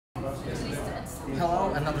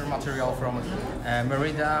Hello, another material from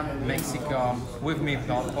Merida, Mexico. With me,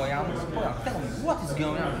 Lian. Tell me, what is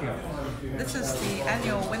going on here? This is the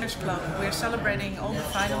annual Winners Club. We're celebrating all the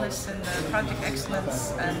finalists in the Project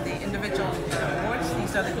Excellence and the individual awards.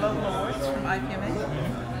 These are the global awards from IPMA.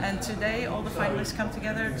 And today all the finalists come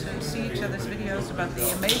together to see each other's videos about the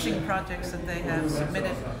amazing projects that they have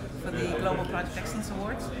submitted for the Global Project Excellence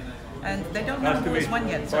Awards. And they don't know who has won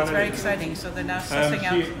yet, so it's very exciting. So they're now sussing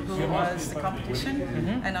out who was the competition,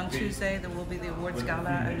 and on Tuesday there will be the awards gala,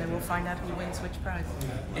 and they will find out who wins which prize.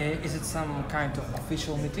 Is it some kind of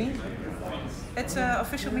official meeting? It's an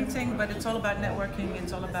official meeting, but it's all about networking.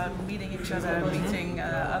 It's all about meeting each other, meeting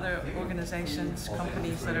other organizations,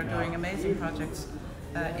 companies that are doing amazing projects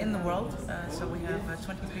in the world. So we have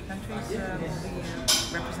 23 countries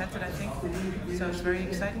we represented, I think. So it's very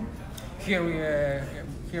exciting.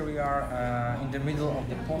 Here we are in the middle of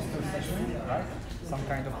the poster session, right? Some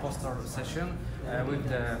kind of poster session with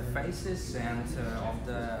the faces and of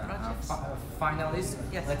the finalists.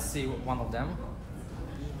 Yes. Let's see one of them.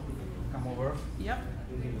 Come over. Yep.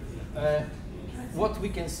 What we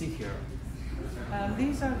can see here?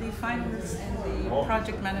 These are the finalists in the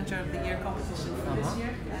Project Manager of the Year competition for this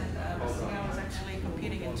year, and Staal is actually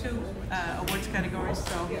competing in 2 awards categories.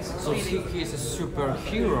 So he is a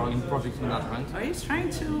superhero in project management. Oh, he's trying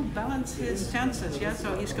to balance his chances, yeah.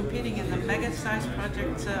 So he's competing in the mega-sized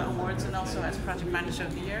project awards and also as Project Manager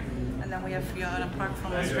of the Year. And then we have Fiona Park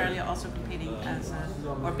from Australia also competing as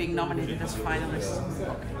or being nominated as finalist.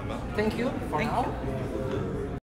 Thank you. Thank you.